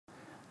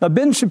Now,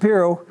 Ben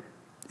Shapiro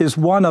is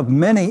one of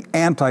many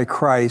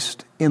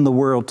antichrists in the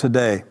world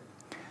today.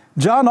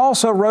 John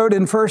also wrote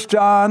in 1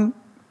 John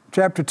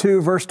chapter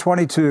 2, verse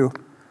 22,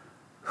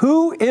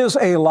 "Who is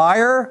a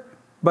liar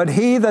but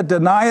he that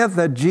denieth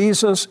that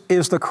Jesus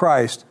is the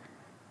Christ?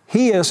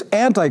 He is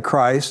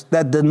Antichrist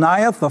that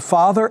denieth the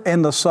Father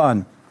and the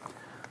Son."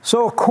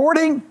 So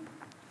according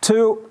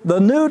to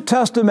the New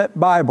Testament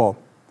Bible,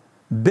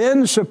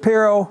 Ben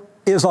Shapiro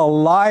is a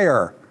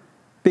liar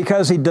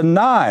because he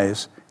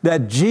denies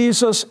that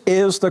Jesus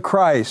is the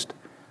Christ.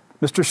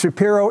 Mr.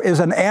 Shapiro is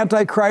an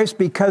Antichrist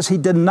because he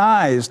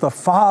denies the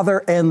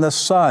Father and the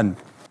Son.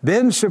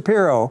 Ben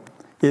Shapiro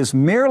is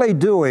merely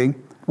doing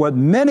what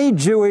many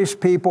Jewish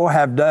people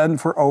have done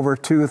for over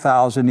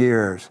 2,000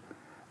 years.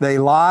 They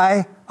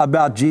lie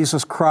about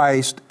Jesus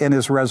Christ and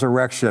His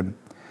resurrection.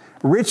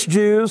 Rich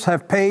Jews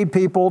have paid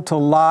people to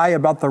lie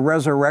about the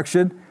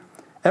resurrection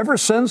ever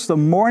since the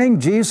morning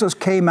Jesus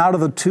came out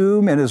of the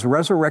tomb in His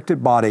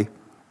resurrected body.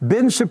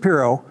 Ben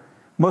Shapiro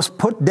must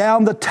put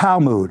down the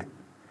Talmud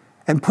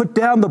and put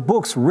down the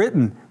books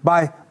written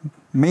by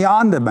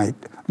Maimonides,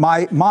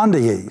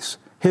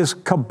 his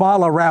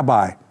Kabbalah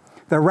rabbi.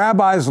 The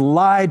rabbis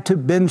lied to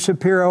Ben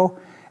Shapiro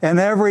and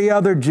every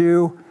other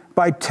Jew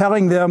by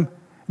telling them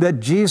that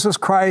Jesus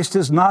Christ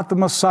is not the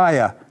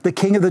Messiah, the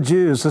King of the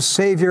Jews, the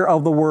Savior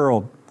of the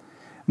world.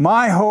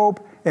 My hope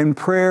and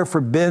prayer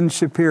for Ben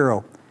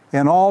Shapiro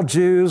and all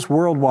Jews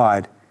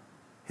worldwide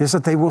is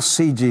that they will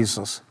see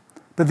Jesus,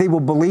 that they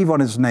will believe on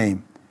His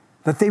name,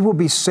 that they will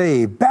be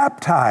saved,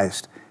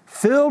 baptized,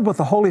 filled with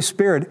the Holy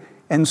Spirit,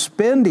 and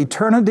spend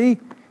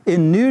eternity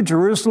in New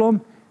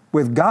Jerusalem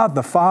with God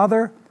the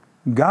Father,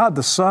 God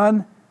the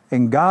Son,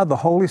 and God the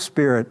Holy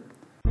Spirit.